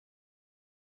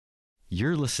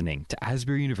You're listening to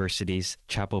Asbury University's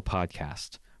Chapel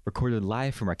Podcast, recorded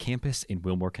live from our campus in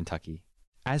Wilmore, Kentucky.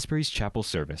 Asbury's Chapel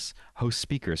Service hosts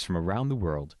speakers from around the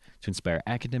world to inspire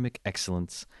academic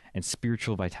excellence and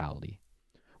spiritual vitality.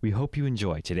 We hope you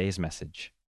enjoy today's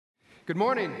message. Good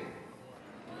morning.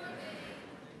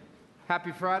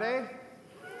 Happy Friday.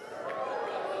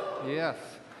 Yes.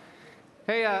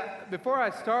 Hey, before I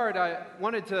start, I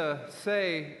wanted to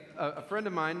say a friend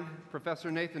of mine,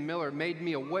 Professor Nathan Miller, made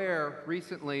me aware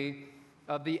recently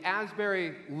of the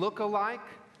Asbury Lookalike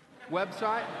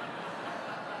website.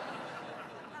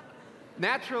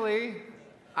 Naturally,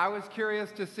 I was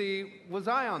curious to see, was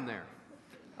I on there?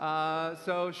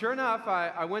 So sure enough,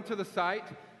 I went to the site,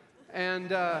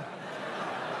 and I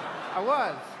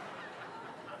was.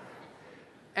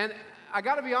 And I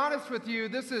got to be honest with you,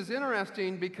 this is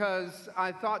interesting because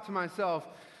I thought to myself,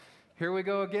 here we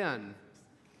go again.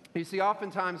 You see,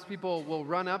 oftentimes people will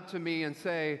run up to me and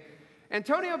say,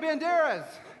 Antonio Banderas,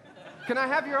 can I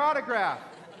have your autograph?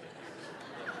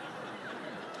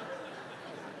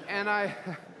 And I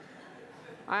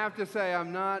have to say,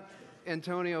 I'm not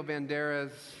Antonio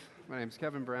Banderas. My name's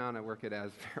Kevin Brown. I work at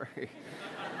Asbury.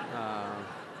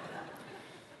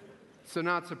 So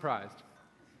not surprised.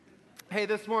 Hey,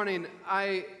 this morning,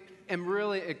 I am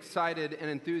really excited and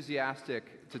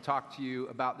enthusiastic to talk to you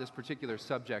about this particular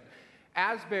subject.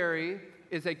 Asbury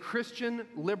is a Christian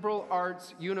liberal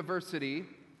arts university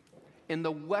in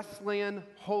the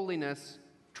Wesleyan-Holiness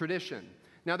Tradition.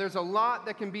 Now, there's a lot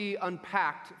that can be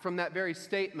unpacked from that very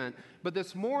statement, but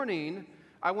this morning,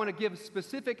 I want to give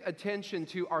specific attention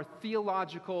to our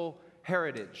theological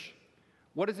heritage.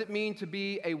 What does it mean to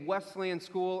be a Wesleyan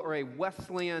school or a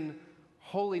Wesleyan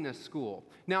holiness school?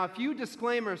 Now, a few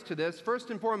disclaimers to this. First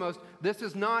and foremost, this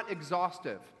is not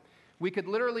exhaustive. We could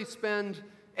literally spend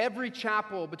every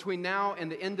chapel between now and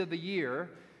the end of the year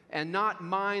and not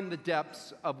mine the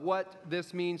depths of what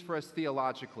this means for us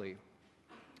theologically.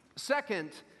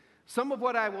 Second, some of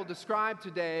what I will describe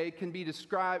today can be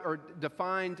described or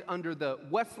defined under the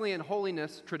Wesleyan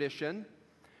holiness tradition,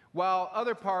 while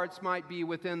other parts might be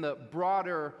within the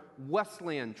broader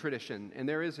Wesleyan tradition, and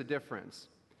there is a difference.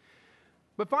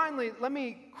 But finally, let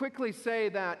me quickly say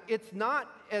that it's not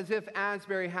as if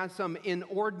Asbury has some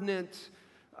inordinate,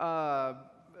 I'm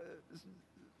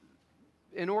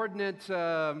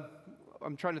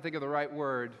trying to think of the right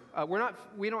word.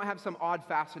 We don't have some odd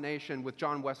fascination with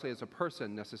John Wesley as a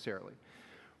person necessarily.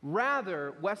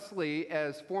 Rather, Wesley,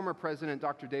 as former President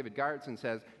Dr. David Gyertsen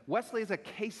says, Wesley is a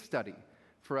case study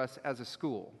for us as a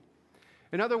school.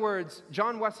 In other words,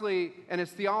 John Wesley and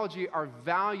his theology are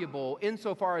valuable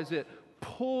insofar as it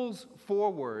pulls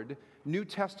forward New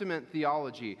Testament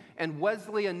theology, and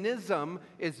Wesleyanism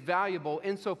is valuable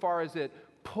insofar as it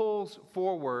pulls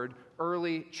forward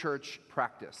early church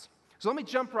practice. So let me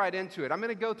jump right into it. I'm going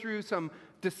to go through some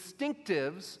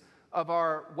distinctives of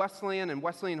our Wesleyan and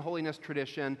Wesleyan holiness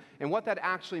tradition and what that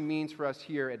actually means for us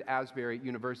here at Asbury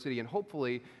University and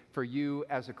hopefully for you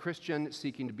as a Christian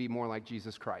seeking to be more like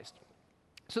Jesus Christ.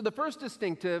 So the first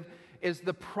distinctive is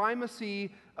the primacy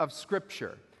of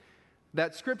Scripture.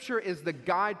 That Scripture is the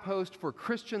guidepost for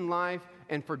Christian life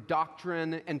and for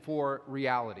doctrine and for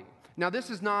reality. Now, this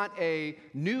is not a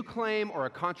new claim or a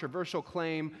controversial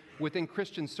claim within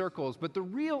Christian circles, but the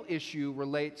real issue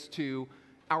relates to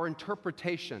our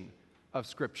interpretation of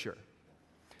Scripture.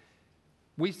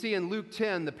 We see in Luke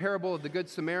 10, the parable of the Good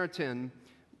Samaritan,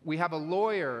 we have a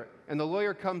lawyer, and the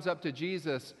lawyer comes up to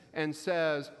Jesus and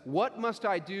says, "What must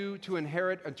I do to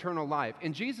inherit eternal life?"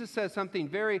 And Jesus says something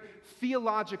very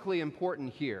theologically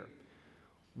important here.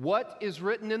 What is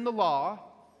written in the law,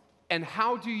 and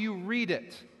how do you read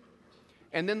it?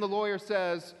 And then the lawyer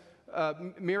says,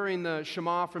 mirroring the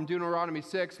Shema from Deuteronomy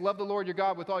 6, love the Lord your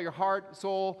God with all your heart,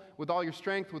 soul, with all your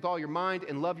strength, with all your mind,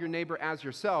 and love your neighbor as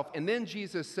yourself. And then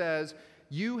Jesus says,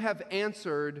 you have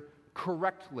answered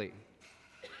correctly.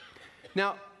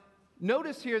 Now,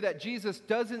 notice here that Jesus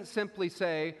doesn't simply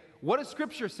say, what does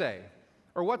Scripture say?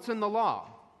 Or what's in the law?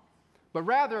 But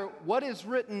rather, what is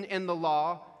written in the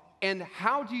law, and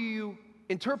how do you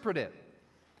interpret it?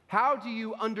 How do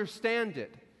you understand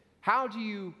it? How do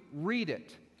you read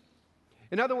it?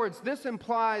 In other words, this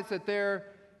implies that there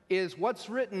is what's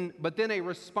written, but then a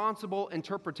responsible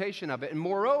interpretation of it. And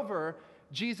moreover,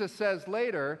 Jesus says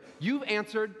later, you've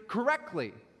answered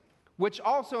correctly, which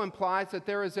also implies that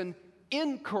there is an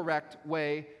incorrect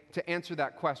way to answer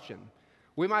that question.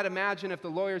 We might imagine if the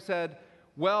lawyer said,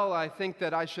 well, I think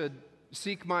that I should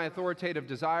seek my authoritative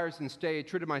desires and stay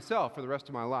true to myself for the rest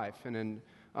of my life in an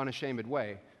unashamed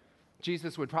way.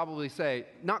 Jesus would probably say,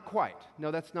 not quite.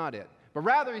 No, that's not it. But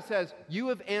rather, he says, you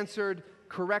have answered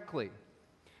correctly.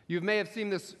 You may have seen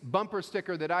this bumper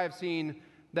sticker that I have seen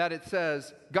that it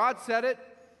says, God said it,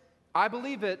 I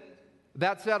believe it,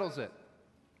 that settles it.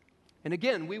 And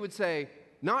again, we would say,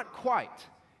 not quite.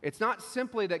 It's not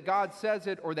simply that God says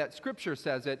it or that Scripture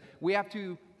says it. We have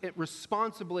to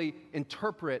responsibly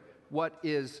interpret what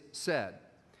is said.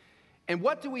 And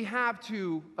what do we have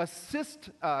to assist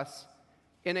us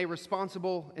in a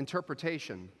responsible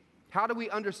interpretation? How do we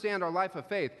understand our life of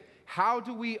faith? How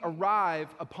do we arrive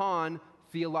upon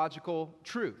theological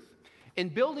truth? In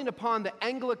building upon the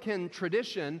Anglican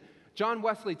tradition, John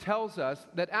Wesley tells us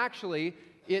that actually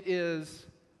it is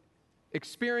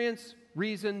experience,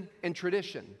 reason, and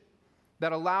tradition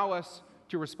that allow us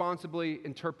to responsibly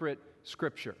interpret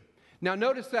Scripture. Now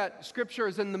notice that Scripture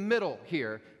is in the middle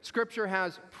here. Scripture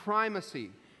has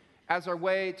primacy as our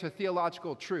way to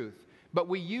theological truth. But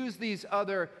we use these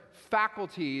other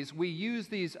faculties, we use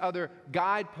these other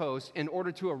guideposts in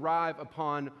order to arrive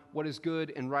upon what is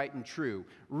good and right and true.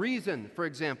 Reason, for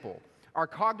example, our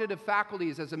cognitive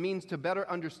faculties as a means to better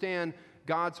understand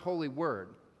God's holy word.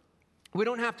 We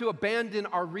don't have to abandon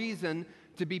our reason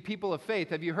to be people of faith.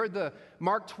 Have you heard the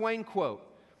Mark Twain quote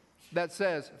that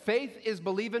says, faith is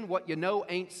believing what you know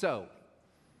ain't so?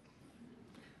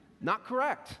 Not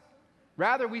correct.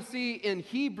 Rather, we see in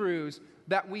Hebrews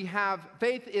that we have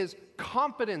faith is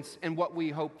confidence in what we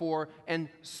hope for and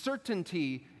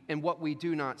certainty in what we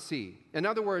do not see. In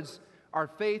other words, our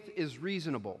faith is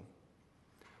reasonable.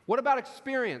 What about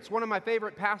experience? One of my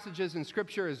favorite passages in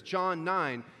Scripture is John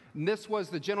 9. And this was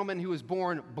the gentleman who was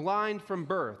born blind from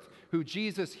birth, who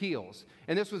Jesus heals.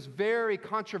 And this was very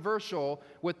controversial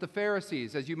with the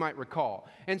Pharisees, as you might recall.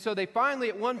 And so they finally,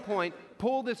 at one point,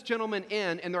 pull this gentleman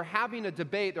in, and they're having a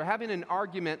debate, they're having an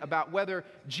argument about whether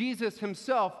Jesus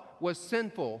himself was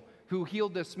sinful who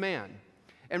healed this man.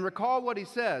 And recall what he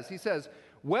says. He says,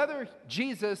 whether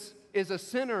Jesus is a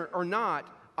sinner or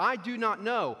not, I do not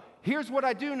know. Here's what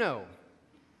I do know.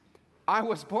 I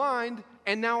was blind,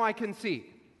 and now I can see.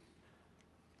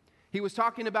 He was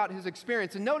talking about his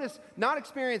experience. And notice, not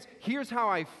experience, here's how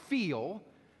I feel,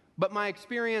 but my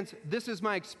experience, this is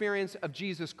my experience of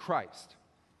Jesus Christ.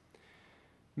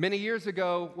 Many years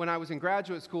ago, when I was in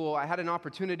graduate school, I had an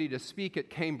opportunity to speak at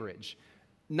Cambridge.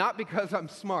 Not because I'm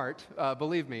smart,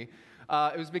 believe me.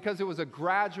 It was because it was a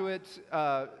graduate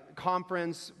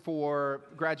conference for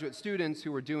graduate students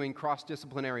who were doing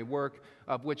cross-disciplinary work,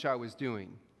 of which I was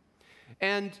doing.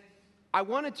 And I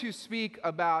wanted to speak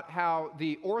about how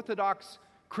the Orthodox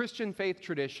Christian faith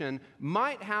tradition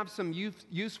might have some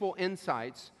useful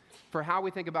insights for how we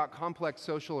think about complex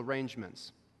social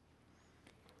arrangements.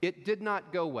 It did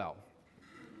not go well.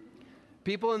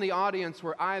 People in the audience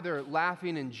were either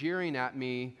laughing and jeering at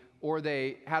me or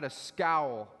they had a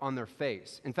scowl on their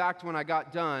face. In fact, when I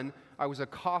got done, I was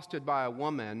accosted by a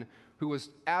woman who was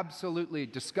absolutely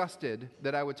disgusted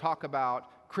that I would talk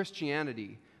about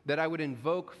Christianity, that I would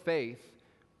invoke faith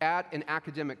at an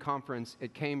academic conference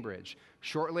at Cambridge.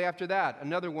 Shortly after that,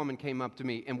 another woman came up to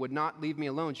me and would not leave me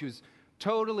alone. She was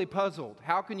totally puzzled.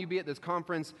 How can you be at this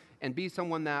conference and be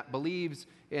someone that believes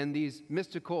in these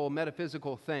mystical,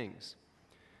 metaphysical things?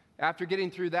 After getting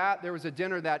through that, there was a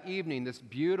dinner that evening, this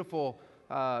beautiful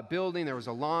building. There was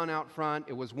a lawn out front.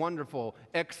 It was wonderful,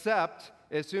 except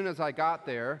as soon as I got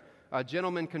there, a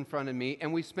gentleman confronted me,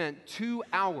 and we spent 2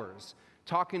 hours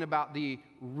talking about the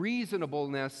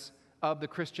reasonableness of the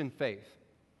Christian faith.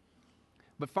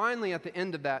 But finally, at the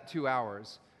end of that 2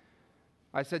 hours,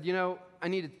 I said, I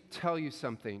need to tell you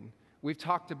something. We've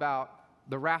talked about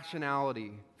the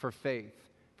rationality for faith,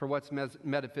 for what's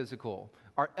metaphysical,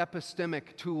 our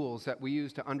epistemic tools that we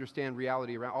use to understand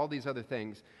reality around all these other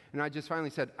things. And I just finally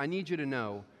said, I need you to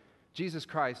know Jesus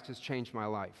Christ has changed my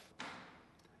life.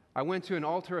 I went to an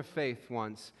altar of faith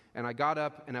once, and I got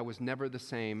up, and I was never the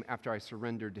same after I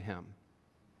surrendered to him.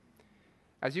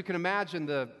 As you can imagine,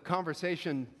 the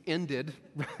conversation ended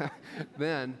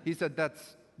then. He said,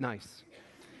 that's nice.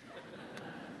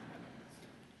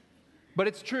 But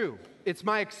it's true. It's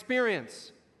my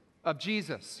experience of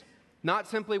Jesus. Not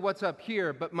simply what's up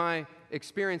here, but my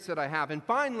experience that I have. And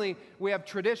finally, we have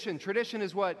tradition. Tradition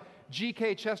is what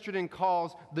G.K. Chesterton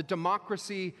calls the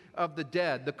democracy of the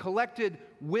dead, the collected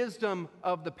wisdom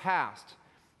of the past.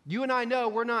 You and I know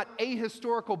we're not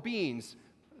ahistorical beings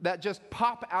that just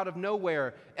pop out of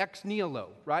nowhere ex nihilo,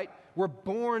 right? We're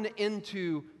born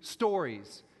into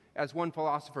stories, as one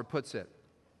philosopher puts it.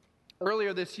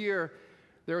 Earlier this year,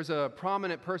 there was a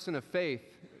prominent person of faith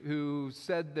who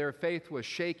said their faith was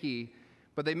shaky,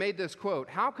 but they made this quote,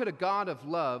 "How could a God of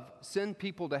love send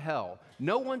people to hell?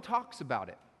 No one talks about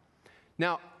it."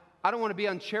 Now, I don't want to be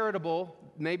uncharitable.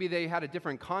 Maybe they had a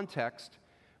different context,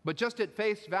 but just at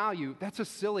face value, that's a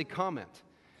silly comment.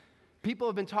 People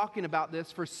have been talking about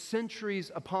this for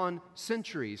centuries upon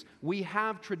centuries. We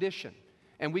have tradition,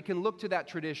 and we can look to that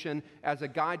tradition as a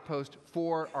guidepost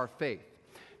for our faith.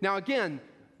 Now again,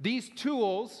 these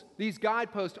tools, these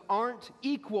guideposts aren't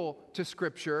equal to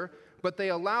Scripture, but they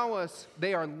are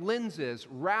lenses,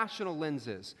 rational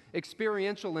lenses,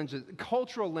 experiential lenses,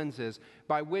 cultural lenses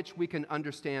by which we can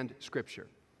understand Scripture.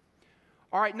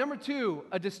 All right, number 2,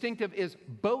 a distinctive is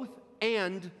both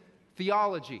and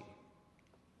theology.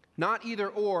 Not either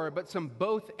or, but some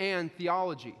both and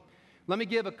theology. Let me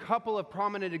give a couple of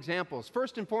prominent examples.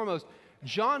 First and foremost,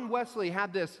 John Wesley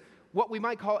had this, what we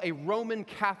might call a Roman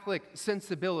Catholic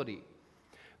sensibility,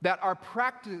 that our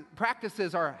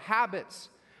practices, our habits,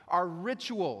 our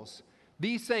rituals,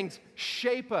 these things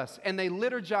shape us and they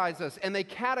liturgize us and they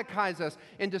catechize us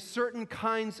into certain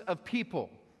kinds of people.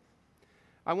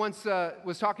 I once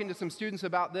was talking to some students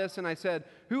about this, and I said,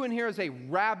 who in here is a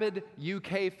rabid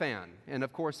UK fan? And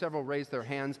of course, several raised their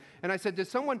hands. And I said, did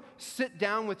someone sit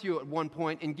down with you at one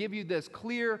point and give you this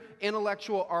clear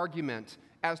intellectual argument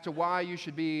as to why you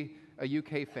should be a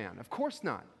UK fan? Of course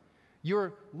not.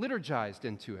 You're liturgized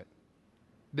into it.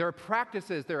 There are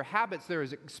practices, there are habits, there are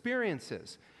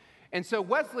experiences. And so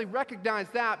Wesley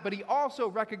recognized that, but he also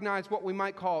recognized what we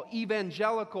might call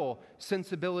evangelical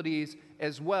sensibilities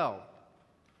as well.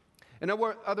 In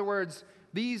other words,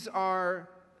 these are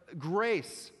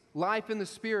grace, life in the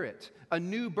Spirit, a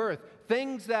new birth,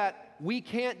 things that we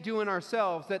can't do in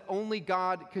ourselves that only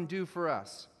God can do for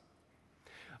us.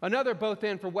 Another both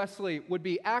and for Wesley would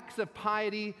be acts of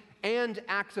piety and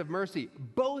acts of mercy.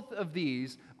 Both of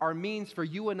these are means for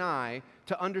you and I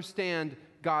to understand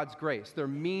God's grace. They're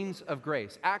means of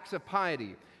grace. Acts of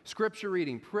piety, scripture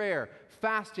reading, prayer,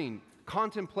 fasting,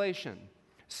 contemplation,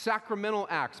 sacramental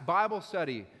acts, Bible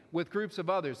study with groups of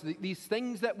others. These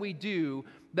things that we do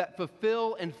that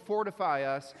fulfill and fortify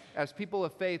us as people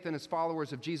of faith and as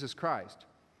followers of Jesus Christ.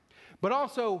 But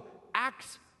also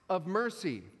acts of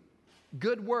mercy,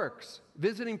 good works,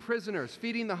 visiting prisoners,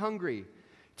 feeding the hungry,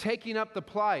 taking up the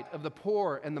plight of the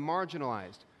poor and the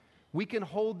marginalized. We can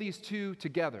hold these two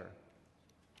together.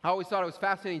 I always thought it was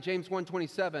fascinating, James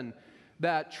 1:27,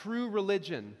 that true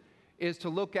religion is to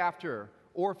look after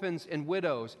orphans and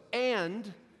widows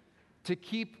and to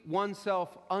keep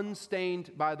oneself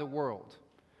unstained by the world.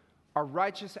 Our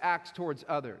righteous acts towards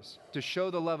others to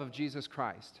show the love of Jesus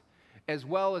Christ, as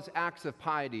well as acts of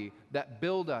piety that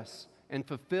build us and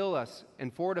fulfill us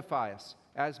and fortify us,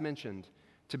 as mentioned,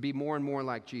 to be more and more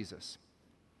like Jesus.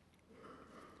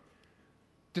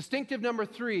 Distinctive number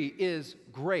 3 is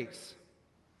grace.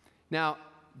 Now,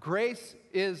 grace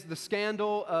is the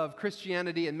scandal of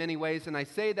Christianity in many ways, and I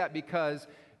say that because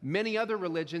many other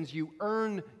religions, you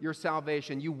earn your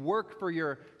salvation. You work for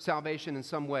your salvation in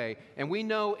some way. And we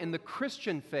know in the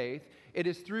Christian faith, it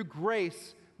is through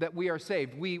grace that we are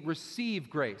saved. We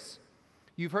receive grace.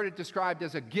 You've heard it described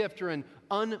as a gift or an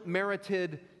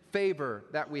unmerited favor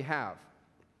that we have.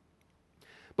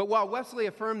 But while Wesley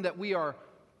affirmed that we are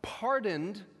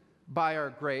pardoned by our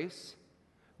grace,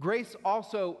 grace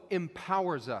also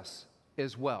empowers us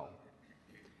as well.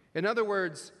 In other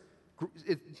words,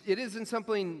 it isn't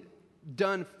something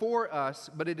done for us,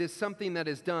 but it is something that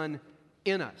is done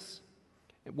in us.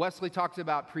 And Wesley talks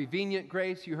about prevenient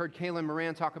grace. You heard Kaylin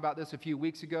Moran talk about this a few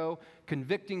weeks ago.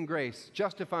 Convicting grace,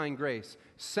 justifying grace,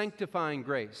 sanctifying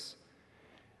grace.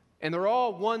 And they're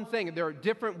all one thing. There are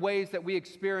different ways that we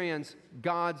experience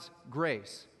God's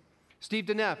grace. Steve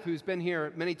Deneff, who's been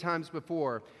here many times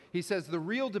before, he says, the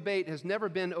real debate has never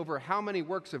been over how many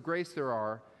works of grace there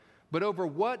are, but over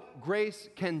what grace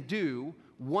can do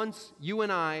once you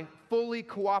and I fully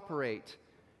cooperate,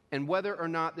 and whether or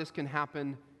not this can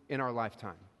happen in our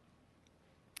lifetime.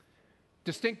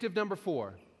 Distinctive number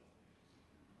 4.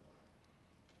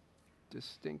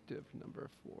 Distinctive number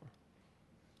 4.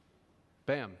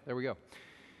 Bam, there we go.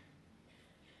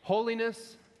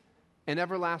 Holiness and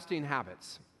everlasting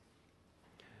habits.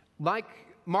 Like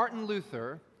Martin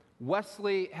Luther,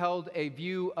 Wesley held a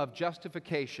view of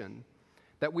justification,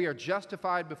 that we are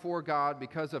justified before God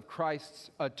because of Christ's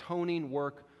atoning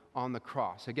work on the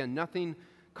cross. Again, nothing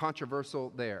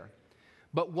controversial there.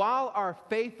 But while our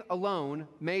faith alone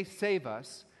may save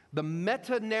us, the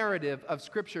meta-narrative of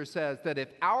Scripture says that if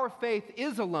our faith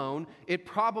is alone, it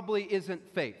probably isn't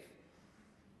faith.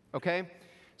 Okay?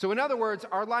 So in other words,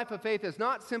 our life of faith is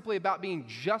not simply about being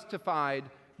justified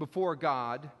before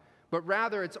God, but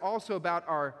rather it's also about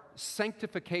our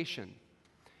sanctification.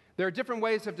 There are different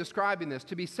ways of describing this.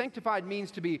 To be sanctified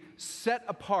means to be set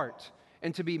apart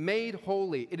and to be made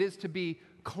holy. It is to be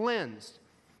cleansed.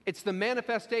 It's the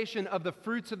manifestation of the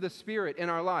fruits of the Spirit in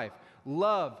our life.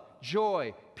 Love,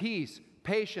 joy, peace,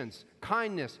 patience,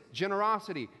 kindness,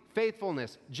 generosity,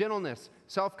 faithfulness, gentleness,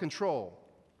 self-control.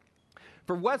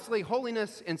 For Wesley,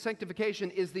 holiness and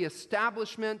sanctification is the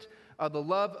establishment of the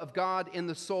love of God in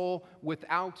the soul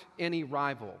without any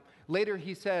rival. Later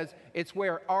he says it's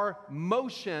where our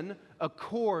motion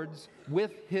accords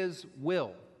with His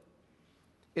will.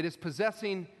 It is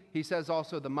possessing, he says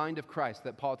also, the mind of Christ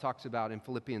that Paul talks about in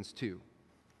Philippians 2.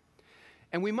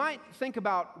 And we might think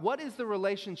about what is the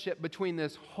relationship between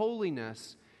this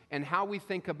holiness and how we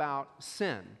think about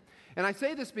sin. And I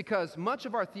say this because much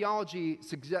of our theology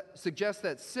suggests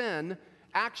that sin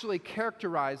actually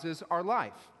characterizes our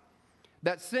life,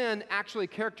 that sin actually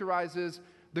characterizes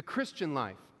the Christian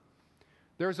life.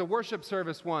 There was a worship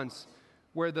service once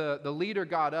where the leader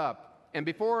got up, and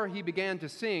before he began to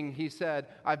sing, he said,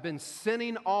 "I've been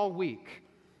sinning all week,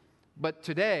 but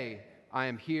today I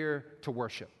am here to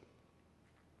worship."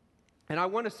 And I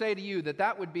want to say to you that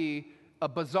that would be a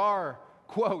bizarre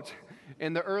quote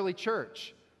in the early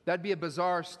church. That'd be a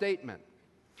bizarre statement.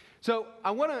 So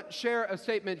I want to share a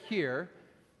statement here,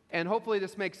 and hopefully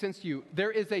this makes sense to you.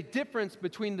 There is a difference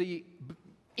between the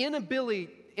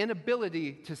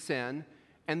inability to sin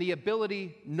and the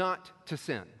ability not to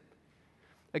sin.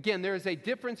 Again, there is a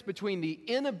difference between the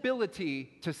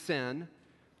inability to sin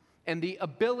and the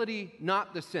ability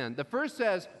not to sin. The first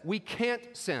says we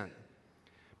can't sin,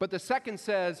 but the second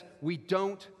says we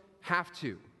don't have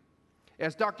to.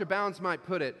 As Dr. Bounds might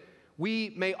put it,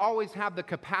 we may always have the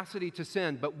capacity to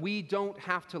sin, but we don't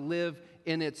have to live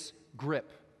in its grip.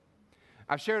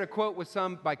 I've shared a quote with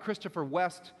some by Christopher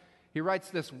West. He writes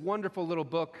this wonderful little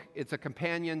book. It's a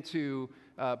companion to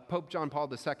Pope John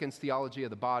Paul II's Theology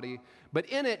of the Body. But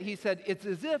in it, he said, it's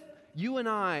as if you and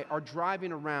I are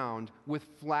driving around with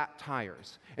flat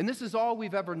tires. And this is all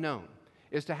we've ever known,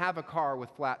 is to have a car with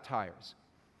flat tires.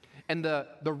 And the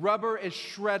rubber is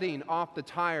shredding off the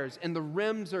tires, and the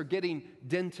rims are getting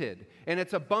dented, and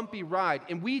it's a bumpy ride.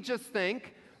 And we just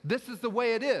think this is the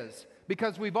way it is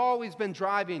because we've always been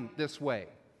driving this way.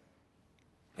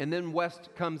 And then West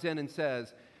comes in and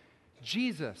says,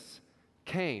 Jesus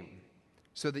came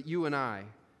so that you and I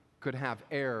could have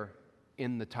air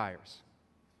in the tires.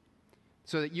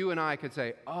 So that you and I could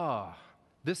say,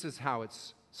 this is how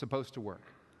it's supposed to work.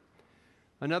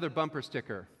 Another bumper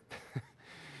sticker.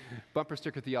 Bumper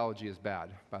sticker theology is bad,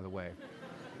 by the way.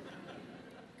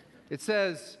 It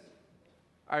says,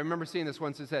 I remember seeing this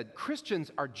once, it said,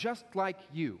 Christians are just like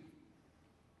you,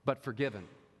 but forgiven.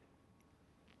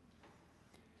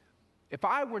 If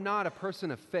I were not a person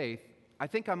of faith, I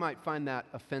think I might find that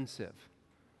offensive.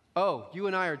 Oh, you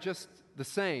and I are just the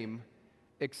same,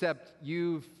 except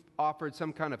you've offered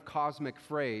some kind of cosmic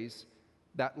phrase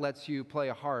that lets you play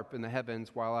a harp in the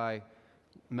heavens while I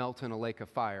melt in a lake of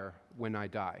fire when I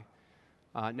die.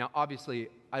 Now, obviously,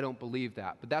 I don't believe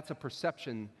that, but that's a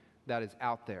perception that is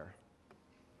out there.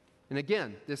 And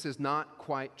again, this is not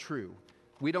quite true.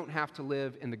 We don't have to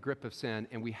live in the grip of sin,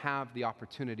 and we have the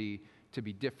opportunity to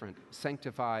be different,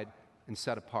 sanctified, and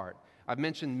set apart. I've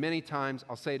mentioned many times,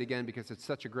 I'll say it again because it's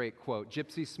such a great quote.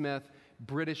 Gypsy Smith,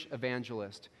 British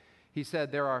evangelist, he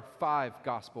said there are 5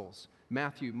 Gospels,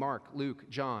 Matthew, Mark, Luke,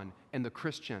 John, and the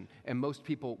Christian, and most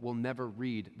people will never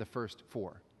read the first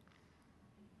 4.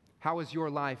 How is your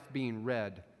life being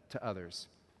read to others?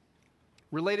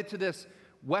 Related to this,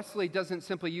 Wesley doesn't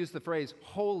simply use the phrase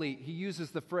holy, he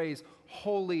uses the phrase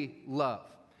holy love.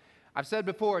 I've said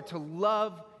before, to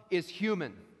love is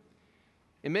human.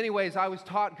 In many ways, I was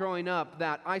taught growing up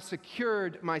that I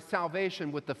secured my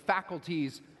salvation with the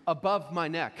faculties above my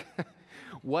neck.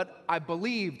 What I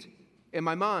believed in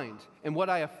my mind and what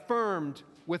I affirmed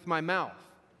with my mouth.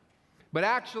 But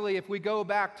actually, if we go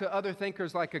back to other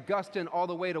thinkers like Augustine all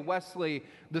the way to Wesley,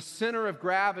 the center of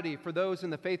gravity for those in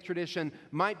the faith tradition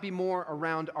might be more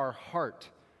around our heart.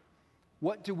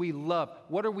 What do we love?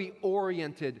 What are we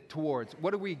oriented towards?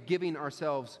 What are we giving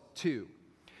ourselves to?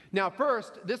 Now,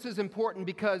 first, this is important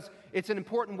because it's an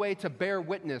important way to bear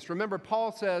witness. Remember,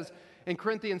 Paul says in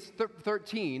Corinthians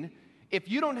 13, if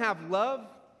you don't have love,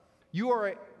 you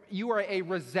are a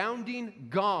resounding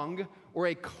gong or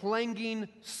a clanging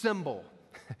cymbal.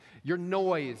 Your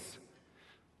noise.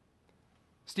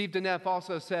 Steve Deneff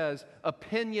also says,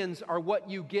 opinions are what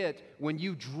you get when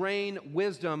you drain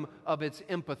wisdom of its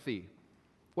empathy.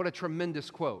 What a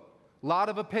tremendous quote. A lot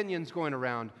of opinions going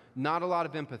around, not a lot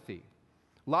of empathy.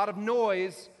 A lot of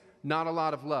noise, not a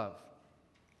lot of love.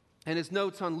 And his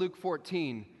notes on Luke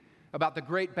 14 about the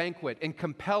great banquet and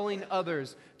compelling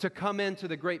others to come into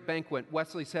the great banquet,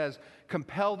 Wesley says,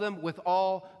 compel them with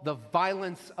all the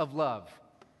violence of love.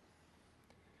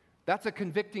 That's a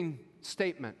convicting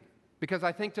statement because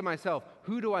I think to myself,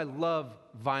 who do I love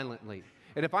violently?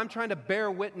 And if I'm trying to bear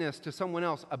witness to someone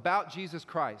else about Jesus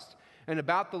Christ and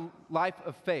about the life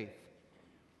of faith,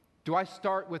 do I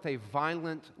start with a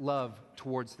violent love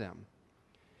towards them?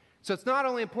 So it's not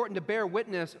only important to bear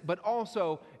witness, but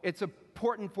also it's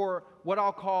important for what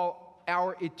I'll call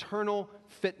our eternal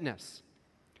fitness.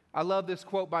 I love this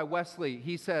quote by Wesley.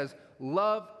 He says,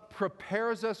 "Love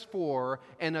prepares us for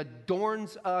and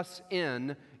adorns us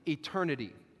in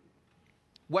eternity."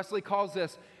 Wesley calls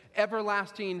this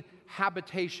everlasting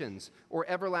habitations or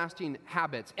everlasting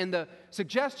habits. And the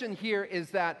suggestion here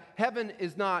is that heaven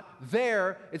is not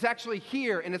there, it's actually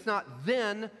here, and it's not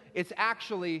then, it's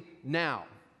actually now.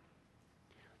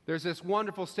 There's this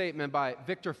wonderful statement by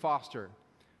Victor Foster.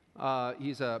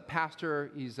 He's a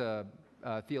pastor, he's a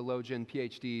theologian,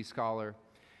 PhD scholar.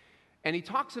 And he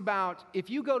talks about if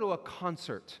you go to a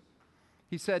concert,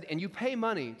 he said, and you pay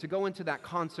money to go into that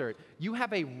concert, you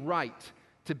have a right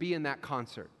to be in that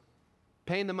concert.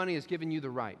 Paying the money has given you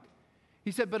the right.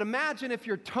 He said, but imagine if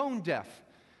you're tone deaf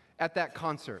at that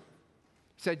concert.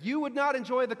 He said, you would not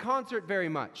enjoy the concert very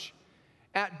much.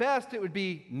 At best, it would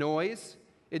be noise.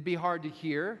 It'd be hard to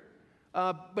hear.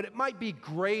 But it might be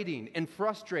grating and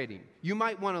frustrating. You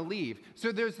might want to leave.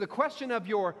 So there's the question of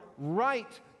your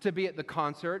right to be at the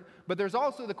concert, but there's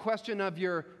also the question of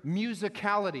your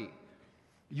musicality,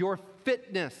 your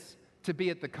fitness to be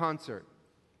at the concert.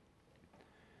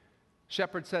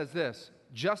 Shepherd says this,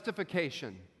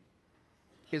 justification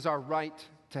is our right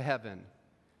to heaven.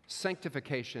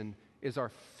 Sanctification is our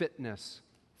fitness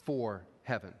for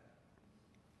heaven.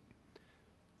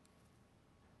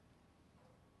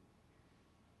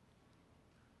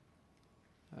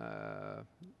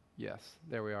 Yes,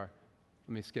 there we are.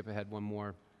 Let me skip ahead one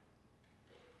more.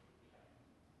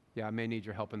 Yeah, I may need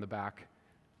your help in the back.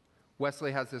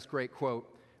 Wesley has this great quote,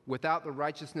 without the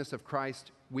righteousness of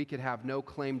Christ, we could have no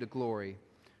claim to glory.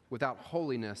 Without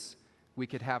holiness, we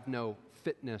could have no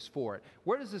fitness for it.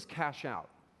 Where does this cash out?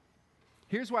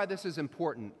 Here's why this is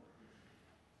important.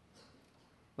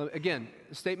 Again,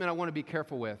 a statement I want to be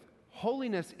careful with.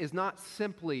 Holiness is not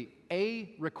simply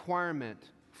a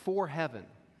requirement for heaven.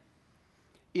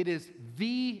 It is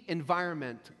the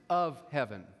environment of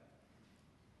heaven.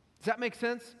 Does that make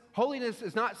sense? Holiness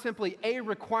is not simply a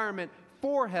requirement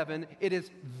for heaven. It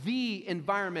is the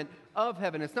environment of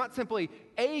heaven. It's not simply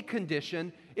a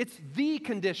condition. It's the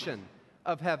condition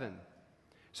of heaven.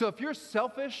 So if you're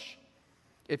selfish,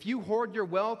 if you hoard your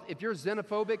wealth, if you're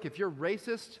xenophobic, if you're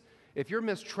racist, if you're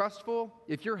mistrustful,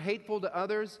 if you're hateful to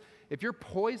others, if you're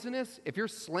poisonous, if you're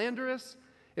slanderous,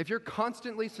 if you're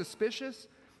constantly suspicious,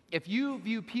 if you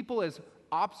view people as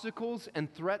obstacles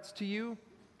and threats to you,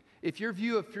 if your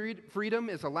view of freedom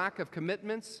is a lack of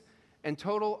commitments and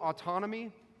total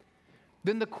autonomy,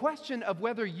 then the question of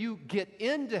whether you get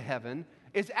into heaven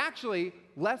is actually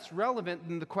less relevant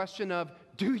than the question of,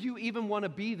 do you even want to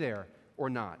be there or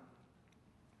not?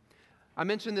 I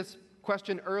mentioned this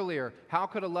question earlier, how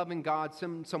could a loving God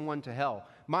send someone to hell?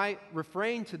 My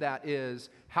refrain to that is,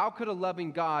 how could a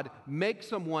loving God make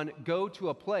someone go to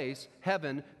a place,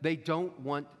 heaven, they don't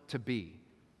want to be?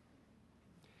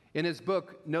 In his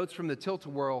book, Notes from the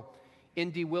Tilt-A-Whirl,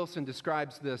 N.D. Wilson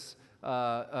describes this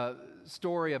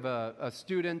story of a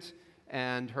student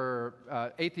and her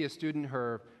atheist student,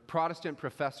 her Protestant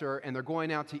professor, and they're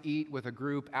going out to eat with a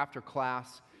group after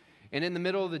class. And in the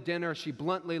middle of the dinner, she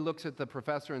bluntly looks at the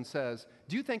professor and says,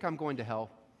 "Do you think I'm going to hell?"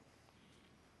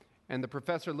 And the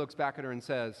professor looks back at her and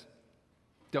says,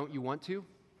 "Don't you want to?"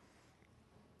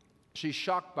 She's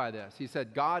shocked by this. He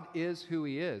said, "God is who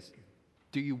he is.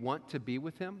 Do you want to be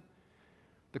with him?"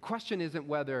 The question isn't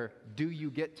whether do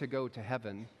you get to go to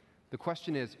heaven. The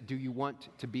question is, do you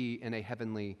want to be in a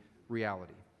heavenly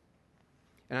reality?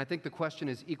 And I think the question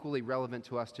is equally relevant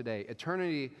to us today.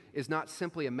 Eternity is not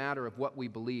simply a matter of what we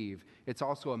believe. It's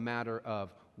also a matter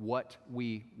of what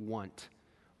we want.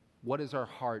 What is our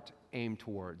heart aimed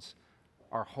towards?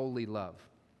 Our holy love.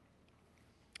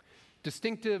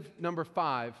 Distinctive number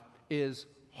 5 is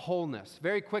wholeness.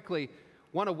 Very quickly,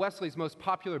 one of Wesley's most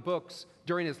popular books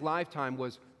during his lifetime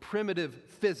was Primitive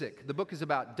Physic. The book is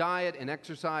about diet and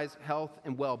exercise, health,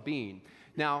 and well-being.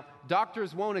 Now,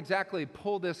 doctors won't exactly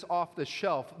pull this off the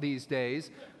shelf these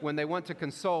days when they want to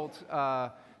consult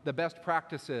the best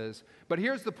practices. But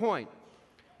here's the point.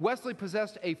 Wesley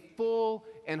possessed a full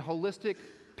and holistic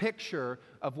picture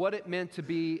of what it meant to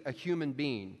be a human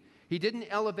being. He didn't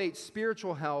elevate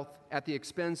spiritual health at the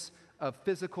expense of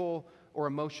physical or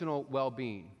emotional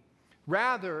well-being.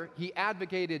 Rather, he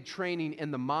advocated training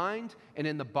in the mind and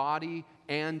in the body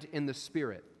and in the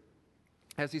spirit,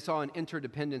 as he saw an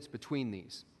interdependence between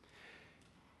these.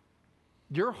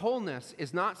 Your wholeness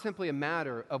is not simply a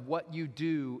matter of what you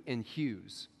do in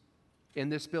hues. in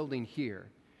this building here.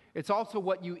 It's also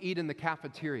what you eat in the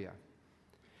cafeteria.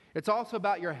 It's also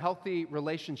about your healthy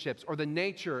relationships or the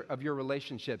nature of your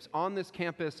relationships on this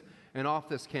campus and off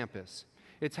this campus.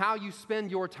 It's how you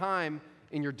spend your time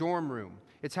in your dorm room.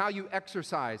 It's how you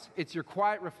exercise. It's your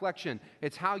quiet reflection.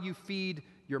 It's how you feed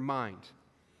your mind.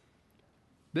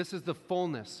 This is the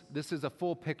fullness. This is a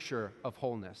full picture of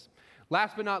wholeness.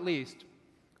 Last but not least,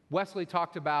 Wesley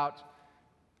talked about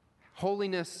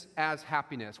holiness as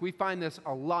happiness. We find this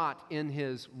a lot in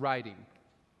his writing.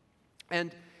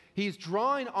 And he's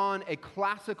drawing on a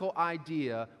classical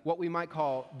idea, what we might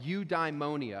call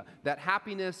eudaimonia, that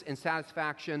happiness and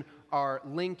satisfaction are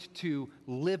linked to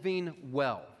living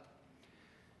well.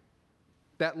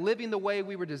 That living the way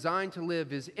we were designed to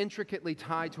live is intricately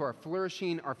tied to our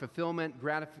flourishing, our fulfillment,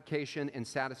 gratification, and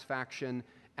satisfaction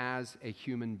as a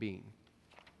human being.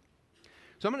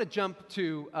 So I'm going to jump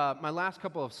to my last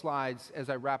couple of slides as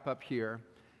I wrap up here.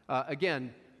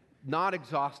 Again, not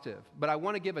exhaustive, but I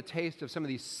want to give a taste of some of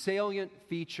these salient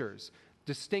features,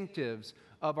 distinctives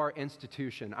of our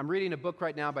institution. I'm reading a book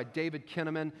right now by David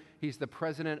Kinnaman. He's the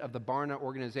president of the Barna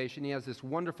organization. He has this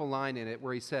wonderful line in it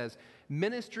where he says,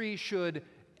 ministry should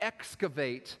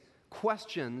excavate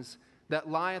questions that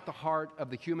lie at the heart of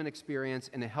the human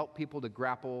experience and to help people to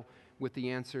grapple with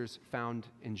the answers found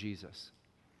in Jesus.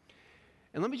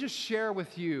 And let me just share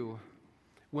with you,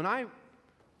 when I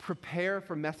prepare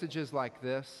for messages like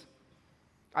this,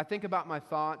 I think about my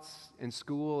thoughts in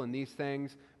school and these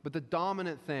things, but the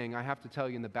dominant thing I have to tell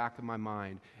you in the back of my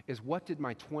mind is, what did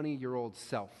my 20-year-old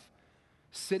self,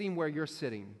 sitting where you're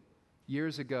sitting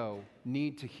years ago,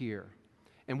 need to hear?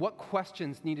 And what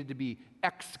questions needed to be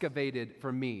excavated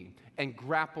for me and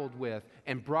grappled with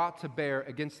and brought to bear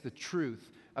against the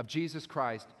truth of Jesus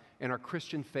Christ and our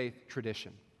Christian faith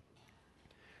tradition?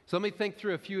 So let me think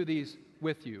through a few of these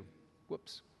with you.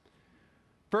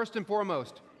 First and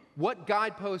foremost, what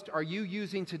guidepost are you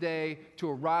using today to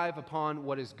arrive upon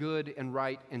what is good and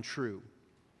right and true?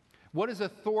 What is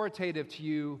authoritative to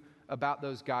you about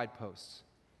those guideposts?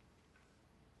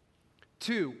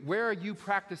 2, where are you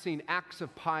practicing acts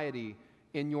of piety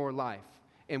in your life?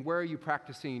 And where are you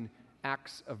practicing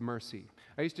acts of mercy?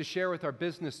 I used to share with our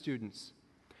business students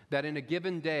that in a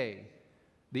given day,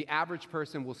 the average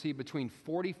person will see between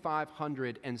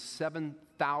 4,500 and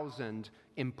 7,000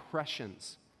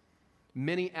 impressions,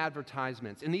 many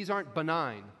advertisements. And these aren't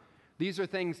benign. These are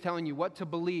things telling you what to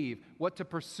believe, what to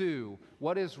pursue,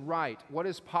 what is right, what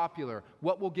is popular,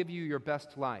 what will give you your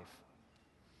best life.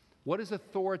 What is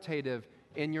authoritative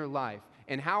in your life?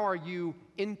 And how are you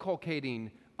inculcating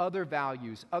other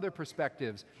values, other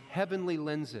perspectives, heavenly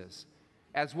lenses?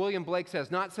 As William Blake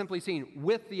says, not simply seeing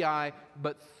with the eye,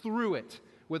 but through it,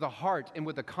 with a heart and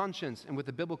with a conscience and with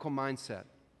a biblical mindset.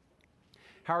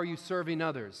 How are you serving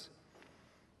others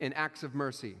in acts of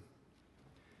mercy?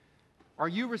 Are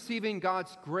you receiving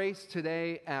God's grace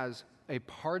today as a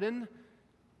pardon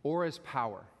or as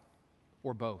power?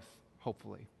 Or both,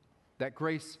 hopefully. That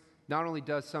grace not only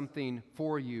does something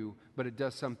for you, but it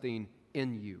does something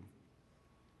in you.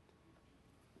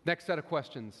 Next set of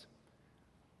questions.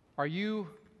 Are you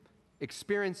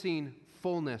experiencing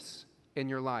fullness in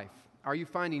your life? Are you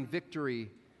finding victory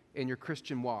in your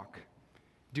Christian walk?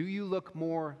 Do you look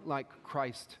more like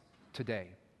Christ today?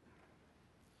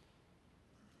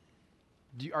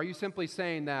 Are you simply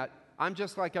saying that I'm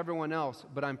just like everyone else,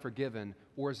 but I'm forgiven?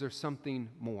 Or is there something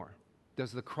more?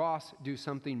 Does the cross do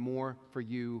something more for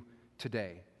you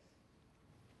today?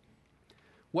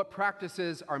 What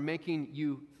practices are making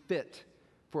you fit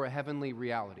for a heavenly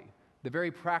reality? The very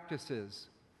practices,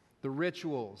 the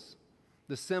rituals,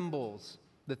 the symbols,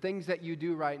 the things that you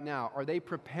do right now, are they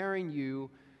preparing you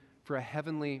for a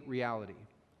heavenly reality?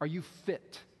 Are you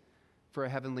fit for a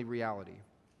heavenly reality?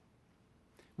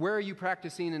 Where are you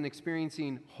practicing and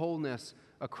experiencing wholeness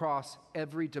across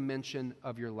every dimension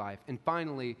of your life? And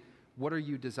finally, what are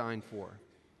you designed for?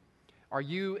 Are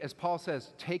you, as Paul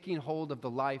says, taking hold of the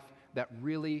life that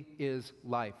really is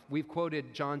life? We've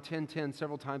quoted John 10:10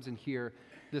 several times in here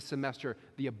this semester,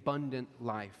 the abundant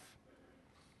life.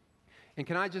 And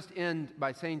can I just end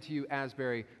by saying to you,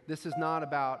 Asbury, this is not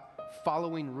about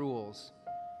following rules.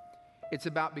 It's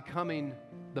about becoming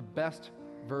the best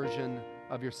version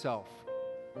of yourself.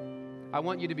 I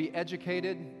want you to be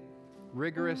educated,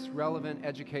 rigorous, relevant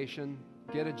education,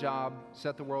 get a job,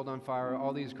 set the world on fire,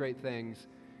 all these great things.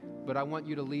 But I want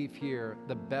you to leave here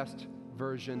the best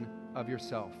version of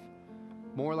yourself.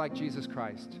 More like Jesus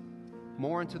Christ,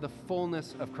 more into the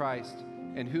fullness of Christ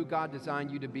and who God designed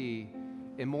you to be,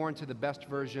 and more into the best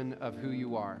version of who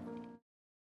you are.